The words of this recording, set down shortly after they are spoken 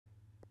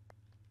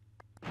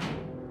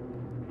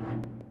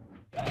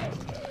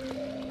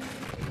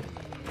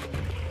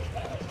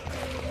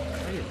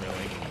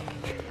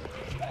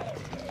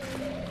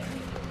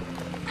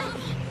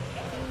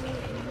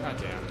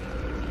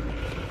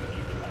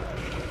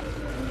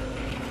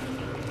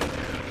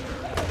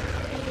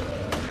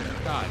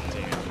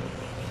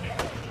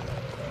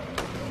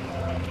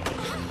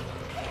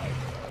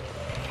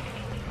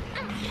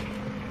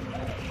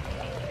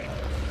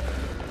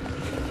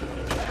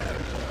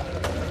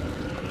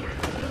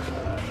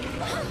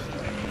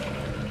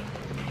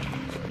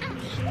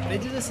They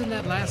did this in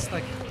that last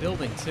like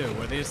building too,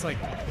 where they just like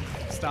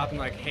stop and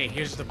like, hey,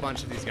 here's just a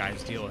bunch of these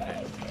guys, deal with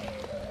it.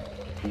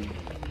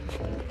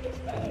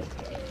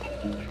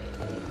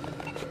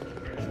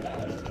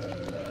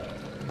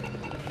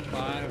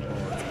 5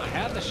 bullets. I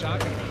have the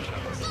shotgun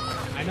shells.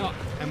 I know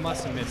I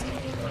must have missed it.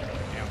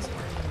 Yeah, I'm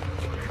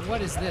sorry.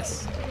 What is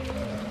this?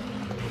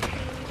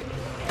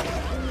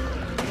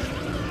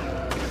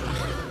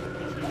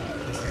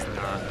 This is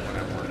not what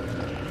I wanted.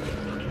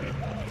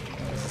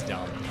 This is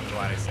dumb. I'm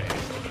glad I say it.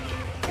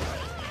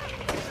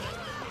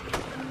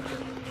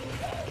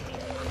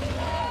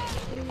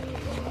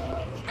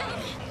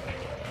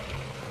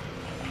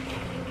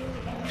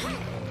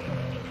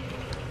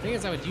 The thing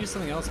is, I would use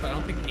something else, but I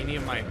don't think any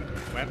of my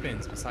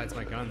weapons, besides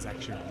my guns,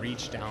 actually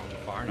reach down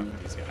far enough for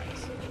these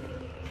guys.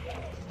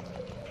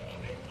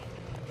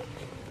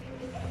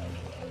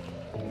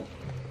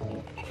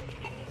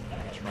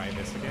 Try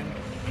this again.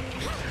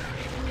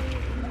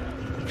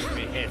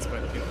 It hits,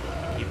 but you know,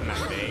 keep them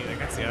at bay. Like,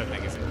 that's the other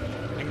thing, is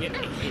I can get a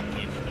hit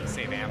in and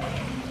save ammo.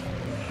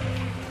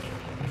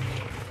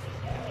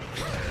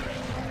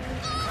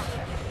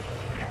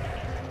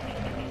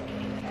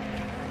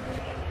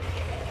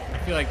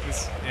 I feel like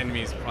this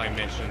enemy is probably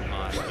mentioned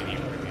on any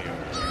review.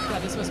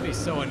 God, this must be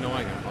so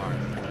annoying on hard.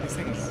 These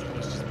things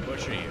just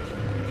butcher you.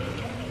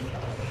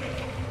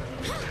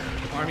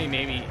 Or I mean,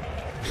 maybe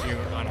if you're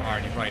on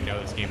hard, you probably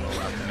know this game well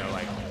enough to know,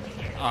 like,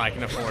 oh, I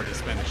can afford to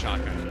spend a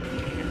shotgun.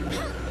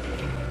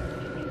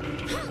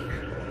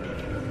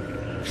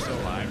 Still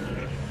alive.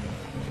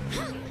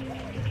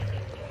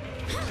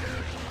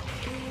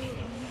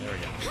 There we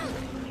go.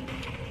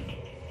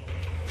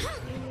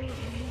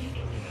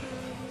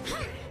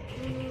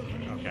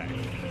 Okay.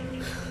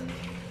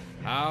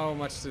 How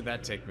much did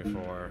that take me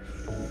for?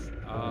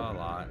 A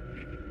lot.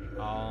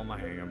 All my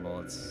handgun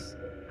bullets.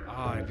 Oh,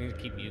 I need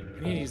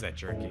to use that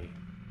jerky.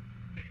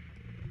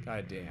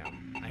 God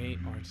damn.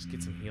 Or just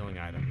get some healing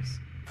items.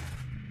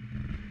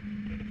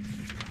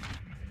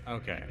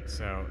 Okay,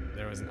 so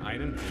there was an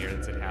item here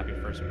that said happy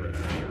first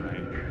birthday,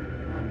 right?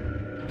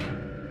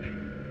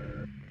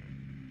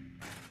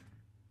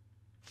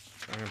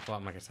 So I'm gonna pull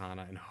out my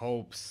katana in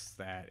hopes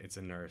that it's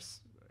a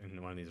nurse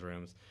in one of these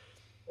rooms.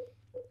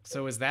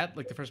 So is that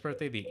like the first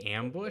birthday, the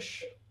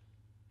ambush?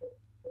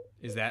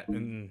 Is that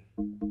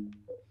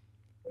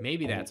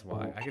maybe that's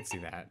why. I could see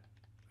that.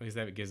 At least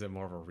that gives it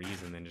more of a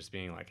reason than just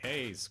being like,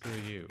 hey, screw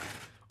you.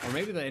 Or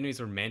maybe the enemies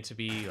were meant to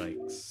be like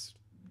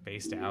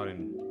spaced out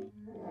and...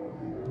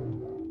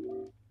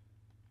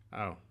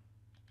 Oh.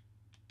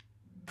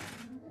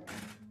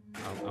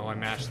 Oh, I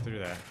mashed through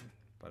that.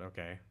 But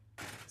okay.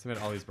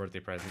 Submit all these birthday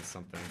presents,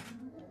 something.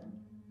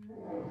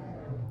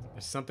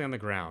 There's something on the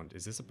ground.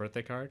 Is this a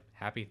birthday card?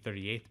 Happy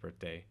 38th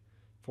birthday.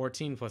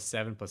 14 plus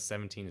 7 plus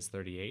 17 is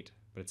 38,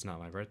 but it's not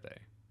my birthday.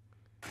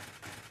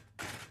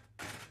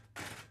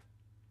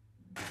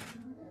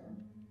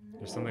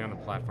 There's something on the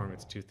platform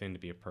that's too thin to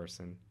be a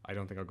person. I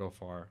don't think I'll go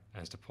far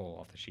as to pull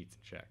off the sheets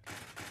and check.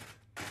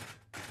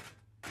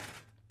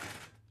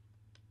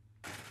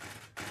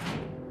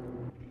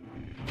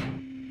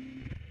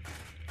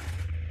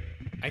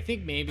 I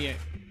think maybe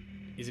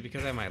is it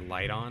because I have my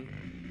light on?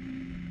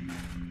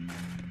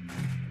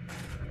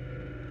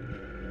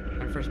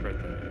 My first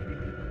birthday.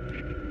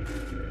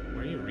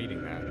 Why are you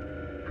reading that?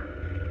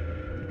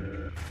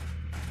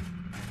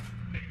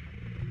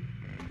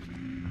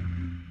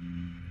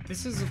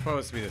 This is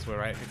supposed to be this way,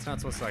 right? It's not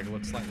supposed to like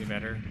look slightly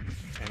better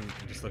and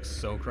it just looks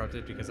so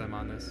corrupted because I'm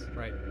on this,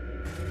 right?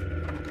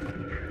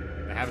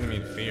 That happened to me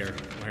in Fear,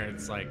 where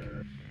it's like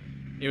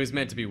it was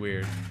meant to be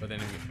weird, but then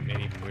it made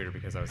it even weirder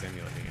because I was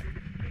emulating it.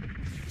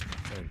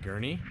 Is that a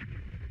gurney?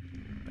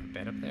 That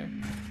bed up there?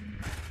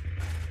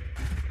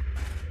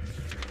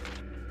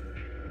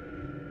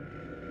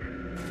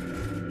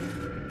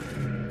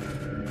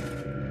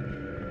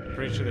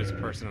 Pretty sure there's a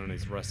person on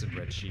these rusted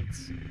red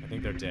sheets. I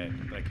think they're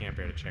dead, but I can't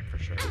bear to check for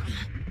sure.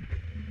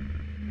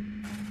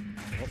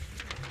 Oh.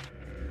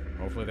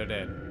 Hopefully they're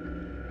dead.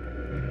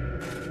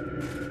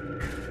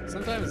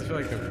 Sometimes I feel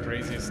like the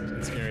craziest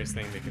and scariest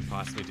thing they could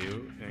possibly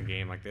do in a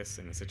game like this,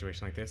 in a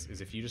situation like this, is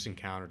if you just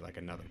encountered like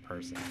another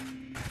person.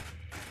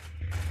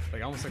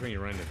 Like almost like when you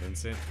run into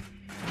Vincent.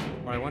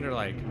 Or I wonder,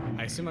 like,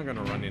 I assume I'm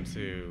gonna run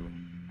into...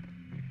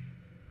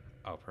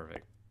 Oh,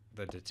 perfect.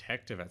 The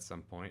detective at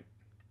some point.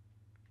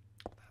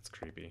 That's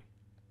creepy.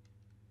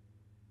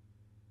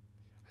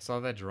 I saw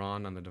that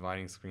drawn on the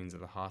dividing screens of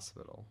the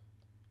hospital.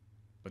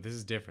 But this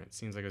is different.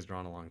 Seems like it was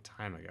drawn a long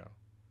time ago.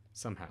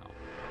 Somehow.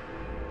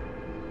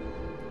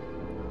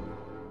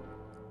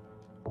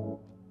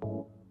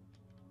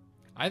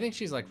 I think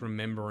she's like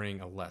remembering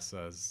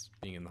Alessa's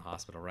being in the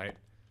hospital, right?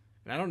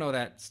 And I don't know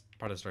that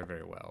part of the story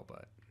very well,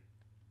 but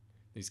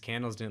these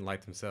candles didn't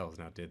light themselves,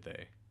 now did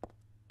they?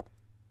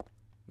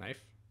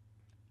 Knife?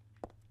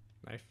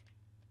 Knife?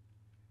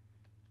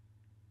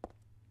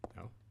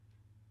 No.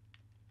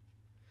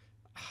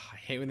 I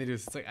hate when they do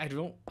this. It's like, I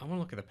want to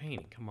look at the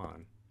painting. Come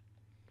on.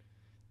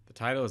 The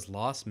title is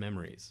Lost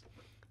Memories.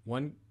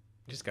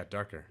 Just got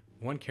darker.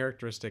 One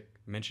characteristic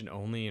mentioned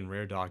only in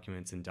rare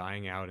documents and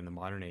dying out in the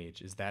modern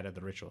age is that of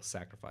the ritual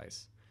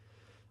sacrifice.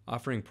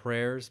 Offering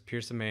prayers,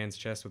 pierce a man's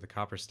chest with a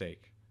copper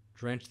stake.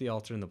 Drench the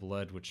altar in the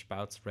blood which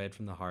spouts red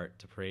from the heart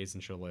to praise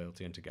and show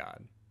loyalty unto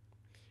God.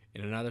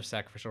 In another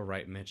sacrificial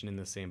rite mentioned in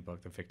the same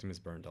book, the victim is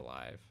burned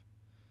alive.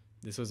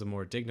 This was a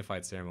more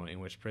dignified ceremony in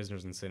which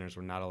prisoners and sinners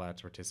were not allowed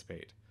to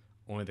participate.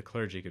 Only the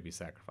clergy could be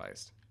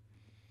sacrificed.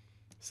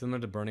 Similar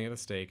to burning at the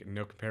stake,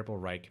 no comparable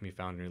rite can be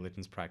found in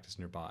religions practiced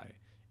nearby.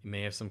 It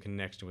may have some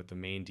connection with the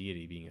main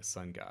deity being a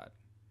sun god.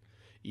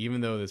 Even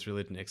though this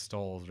religion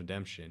extols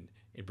redemption,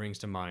 it brings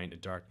to mind a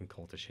dark and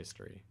cultish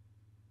history.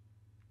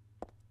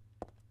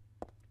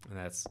 And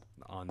that's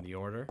on the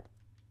order.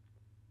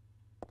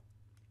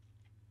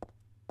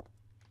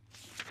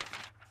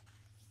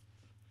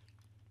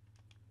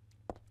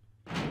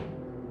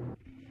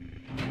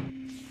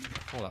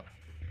 Hold up.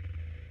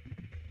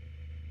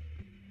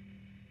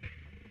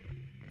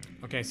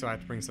 Okay, so I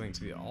have to bring something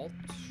to the alt.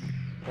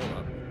 Hold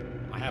up.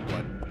 I have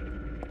blood.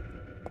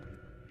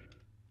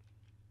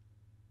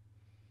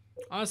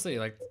 Honestly,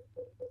 like,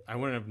 I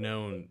wouldn't have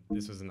known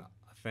this was a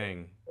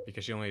thing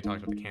because she only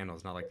talked about the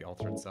candles, not like the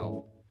altar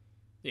itself.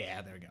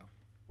 Yeah, there we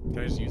go.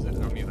 Can I just use it? I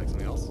don't need like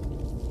something else.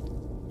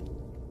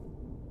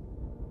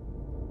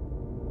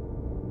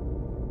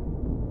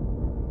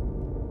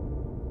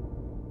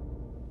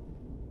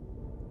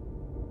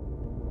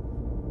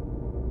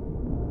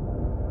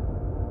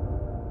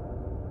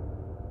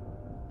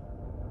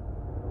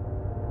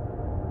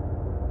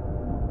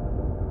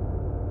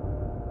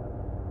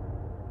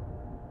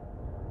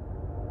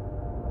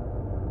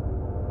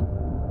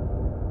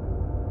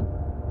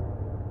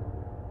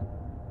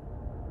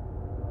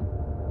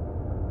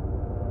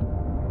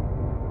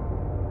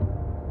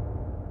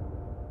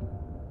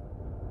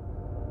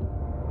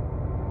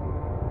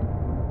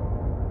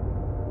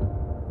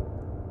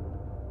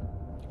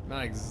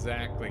 Not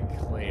exactly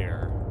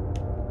clear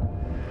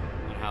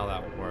on how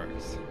that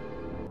works.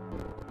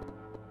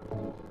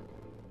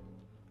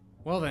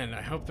 Well then,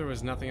 I hope there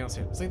was nothing else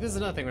here. It's like, this is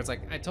another thing where it's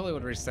like, I totally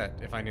would reset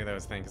if I knew that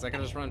was a thing, because I could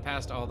just run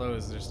past all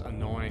those just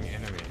annoying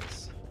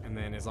enemies. And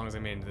then as long as I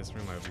made it into this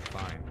room, I would be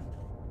fine.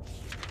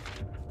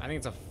 I think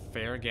it's a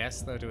fair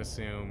guess, though, to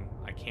assume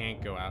I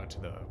can't go out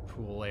to the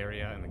pool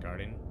area in the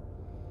garden,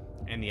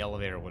 and the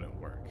elevator wouldn't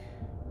work.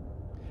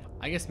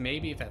 I guess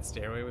maybe if that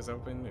stairway was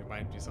open, it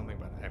might do something,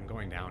 but I'm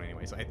going down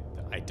anyway, so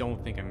I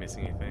don't think I'm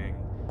missing anything.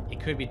 It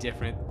could be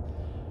different.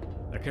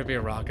 There could be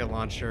a rocket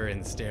launcher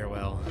in the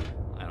stairwell.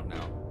 I don't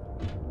know.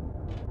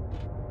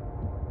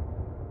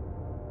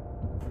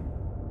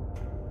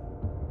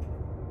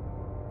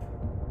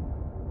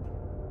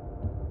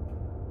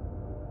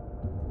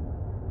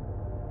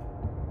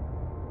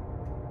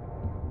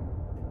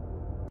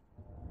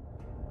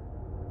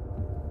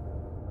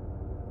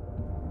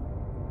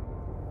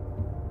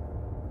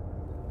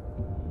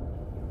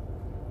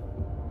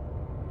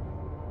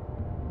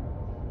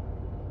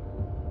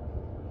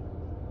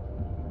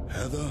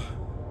 Heather?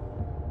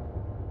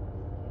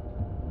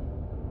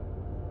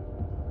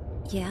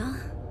 Yeah?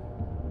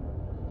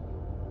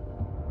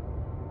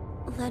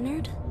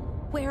 Leonard,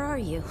 where are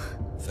you?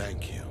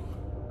 Thank you.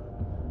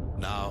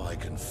 Now I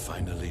can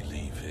finally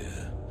leave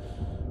here.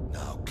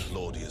 Now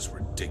Claudia's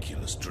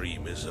ridiculous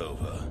dream is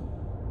over.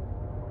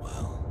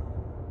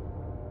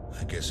 Well,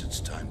 I guess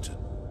it's time to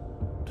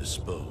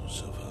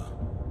dispose of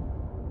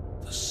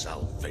her. The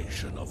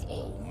salvation of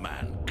all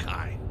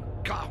mankind.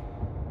 God!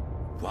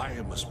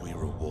 Why must we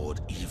reward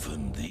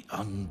even the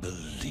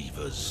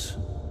unbelievers?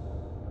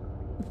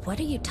 What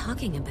are you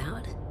talking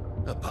about?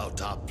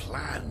 About our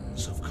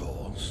plans, of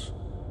course.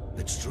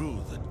 It's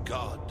true that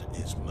God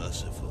is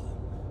merciful.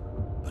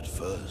 But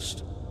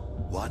first,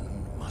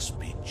 one must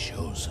be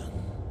chosen.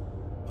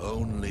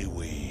 Only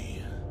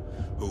we,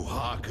 who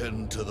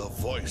hearken to the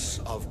voice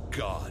of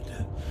God,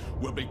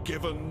 will be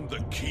given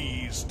the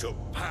keys to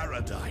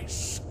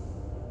paradise.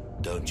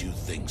 Don't you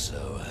think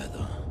so,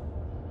 Heather?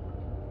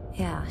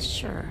 Yeah,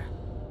 sure.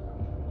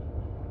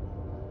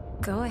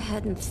 Go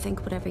ahead and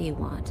think whatever you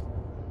want.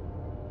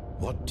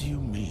 What do you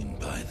mean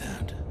by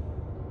that?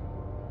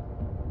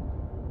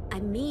 I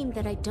mean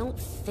that I don't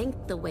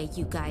think the way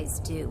you guys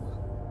do.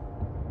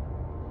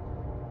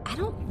 I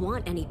don't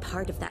want any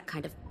part of that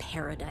kind of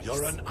paradise.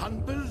 You're an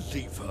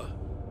unbeliever.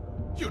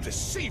 You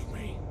deceive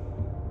me.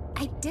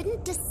 I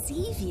didn't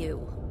deceive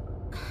you.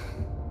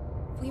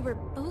 We were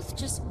both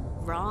just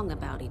wrong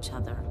about each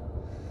other.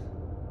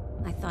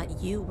 I thought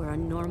you were a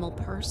normal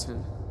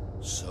person.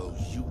 So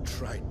you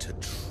tried to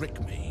trick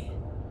me?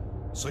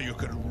 So you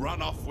could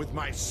run off with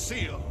my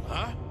seal,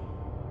 huh?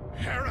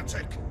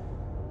 Heretic!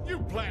 You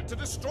plan to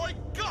destroy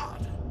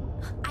God!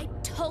 I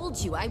told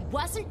you I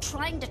wasn't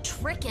trying to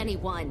trick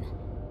anyone.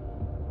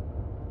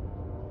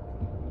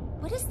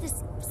 What is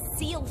this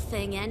seal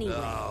thing anyway?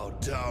 Oh,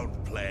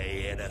 don't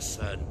play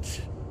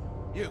innocent.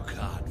 You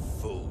can't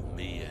fool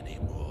me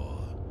anymore.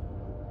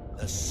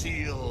 The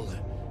seal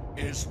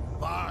is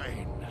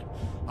mine.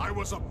 I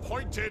was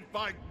appointed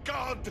by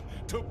God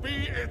to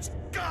be its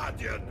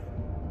guardian.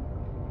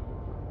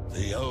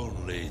 The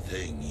only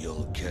thing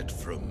you'll get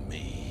from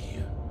me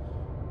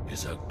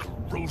is a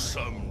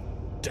gruesome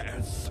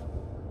death.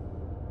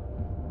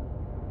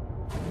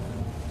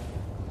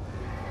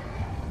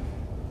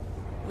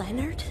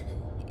 Leonard?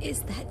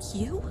 Is that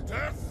you?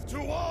 Death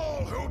to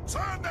all who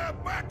turn their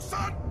backs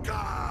on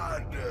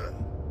God!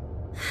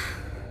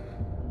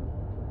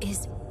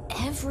 Is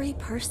every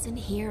person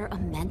here a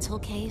mental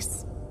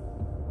case?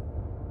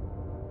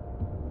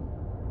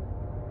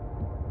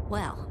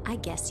 Well, I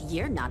guess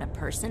you're not a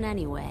person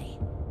anyway.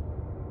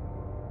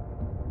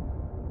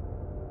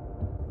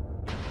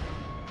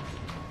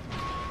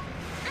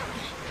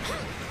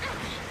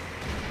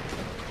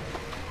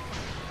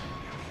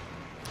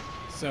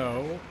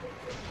 So,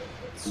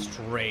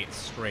 straight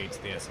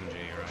to the SMG,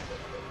 right?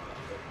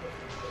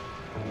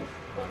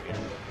 Oh, here.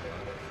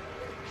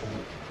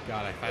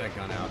 God, if I had a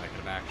gun out, I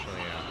could have actually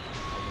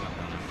opened up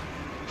on it.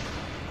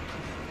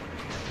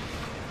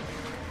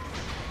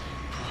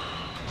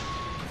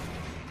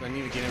 Do I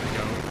need to get him to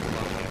go?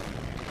 Oh,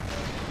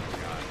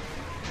 God.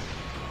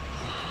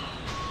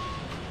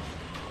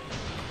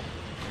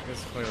 This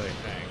is clearly a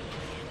thing.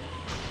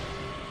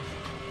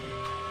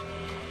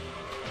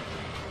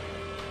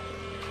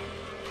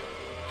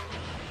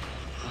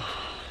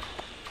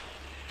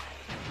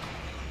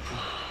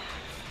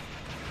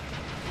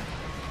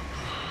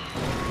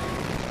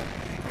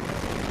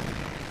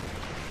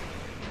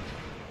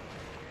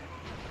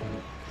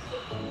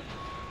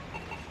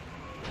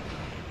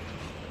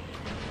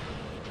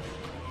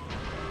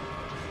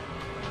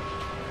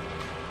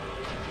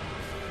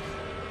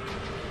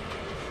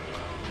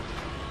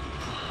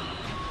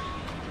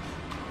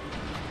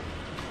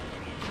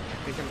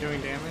 I think I'm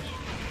doing damage.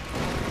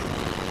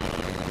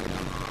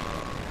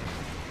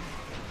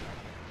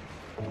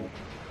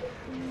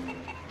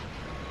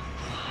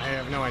 I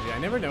have no idea. I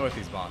never know with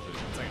these bosses.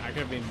 It's like I could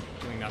have been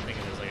doing nothing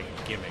and there's like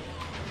a gimmick.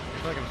 I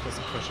feel like I'm supposed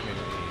to push him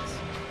into these.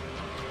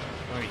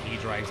 Maybe he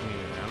drives me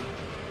to them.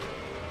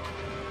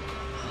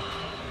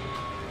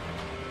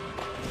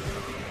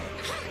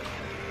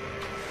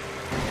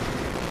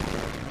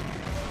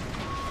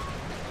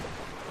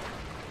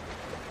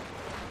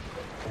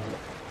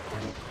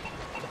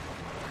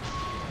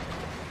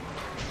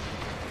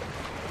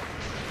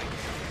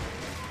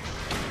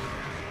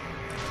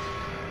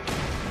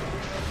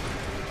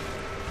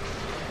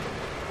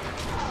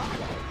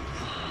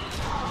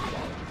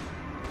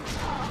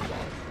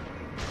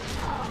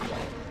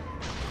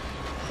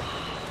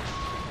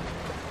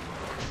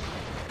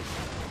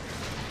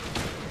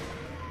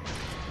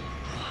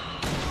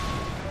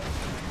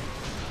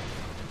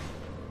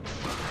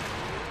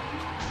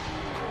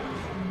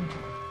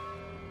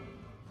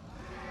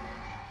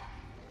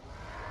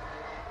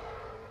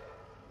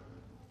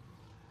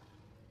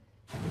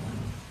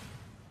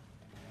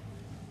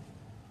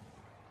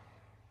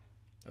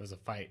 It was a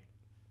fight.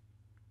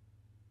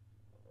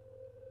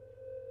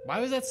 Why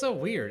was that so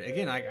weird?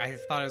 Again, I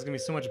thought it was gonna be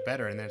so much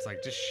better, and then it's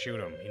like, just shoot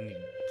him. He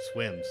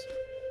swims.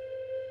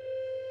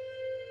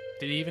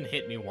 Did he even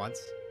hit me once?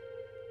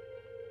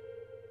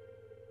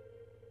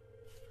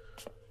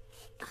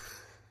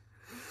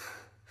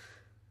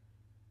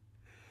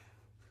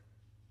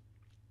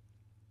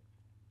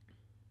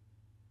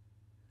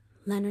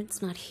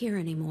 Leonard's not here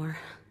anymore.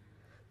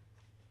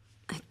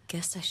 I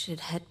guess I should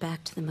head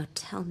back to the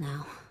motel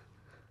now.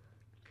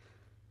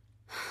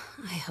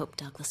 I hope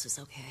Douglas is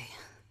okay.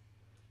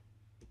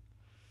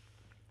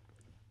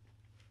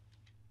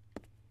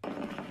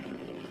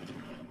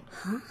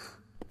 Huh?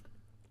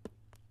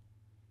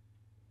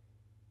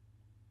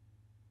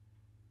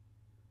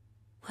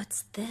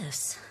 What's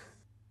this?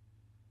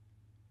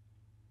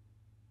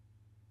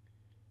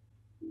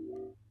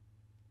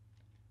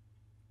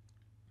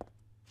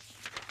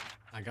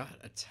 I got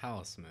a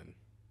talisman.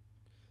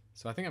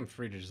 So I think I'm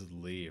free to just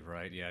leave,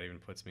 right? Yeah, it even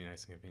puts me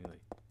nice and conveniently.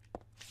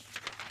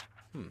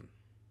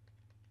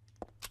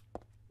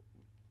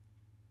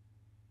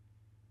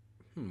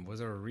 Was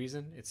there a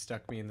reason it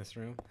stuck me in this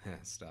room?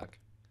 Stuck.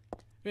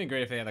 It'd been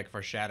great if they had like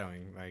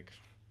foreshadowing, like,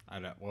 I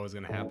don't know what was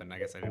gonna happen. I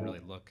guess I didn't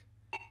really look.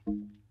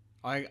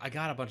 I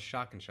got a bunch of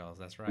shotgun shells,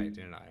 that's right,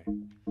 didn't I?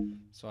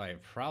 So I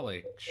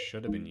probably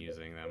should have been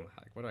using them.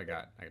 Like, what do I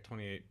got? I got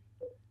 28,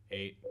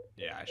 8.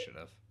 Yeah, I should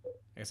have.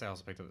 I guess I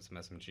also picked up some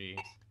SMGs.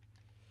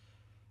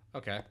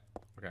 Okay,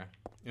 okay.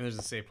 And there's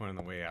a save point on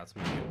the way out, so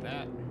I'm gonna get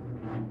that.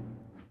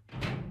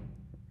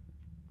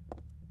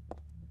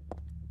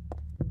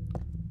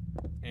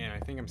 And I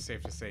think I'm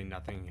safe to say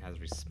nothing has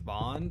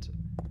respawned,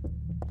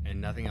 and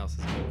nothing else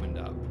has opened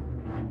up.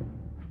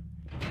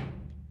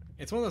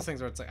 It's one of those things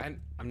where it's like, I'm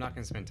not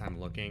going to spend time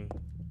looking,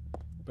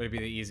 but it'd be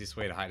the easiest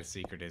way to hide a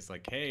secret is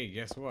like, hey,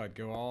 guess what?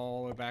 Go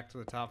all the way back to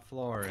the top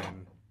floor,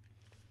 and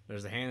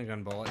there's a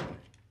handgun bullet.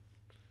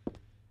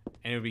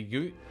 And it'd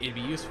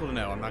be useful to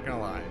know, I'm not going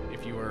to lie,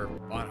 if you were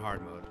on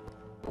hard mode.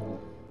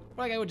 But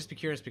like, I would just be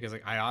curious because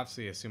like, I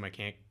obviously assume I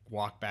can't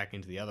walk back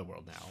into the other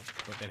world now,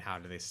 but then how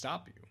do they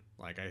stop you?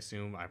 Like, I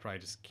assume I probably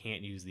just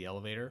can't use the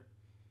elevator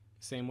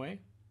the same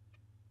way.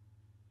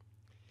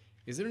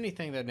 Is there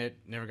anything that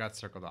never got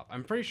circled up?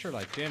 I'm pretty sure,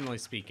 like, generally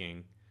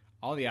speaking,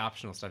 all the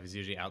optional stuff is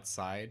usually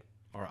outside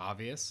or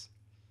obvious.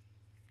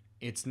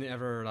 It's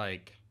never,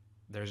 like,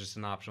 there's just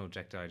an optional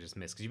objective I just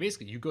missed.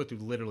 Because you go through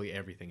literally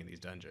everything in these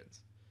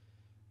dungeons.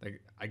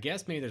 Like, I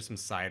guess maybe there's some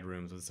side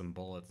rooms with some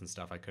bullets and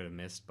stuff I could have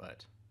missed,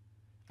 but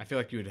I feel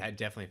like you would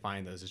definitely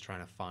find those just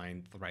trying to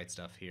find the right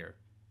stuff here.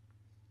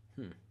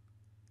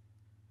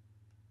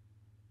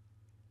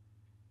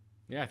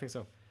 Yeah, I think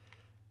so.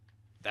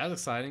 That was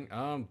exciting.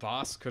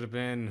 Boss could have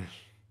been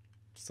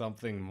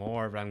something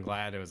more, but I'm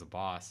glad it was a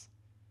boss.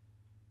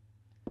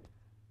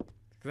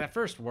 Because that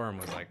first worm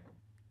was like,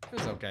 it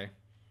was okay.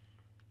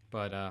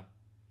 But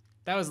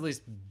that was at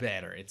least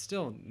better. It's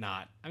still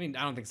not, I mean,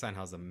 I don't think Silent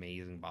Hill's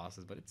amazing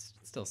bosses, but it's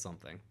still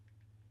something.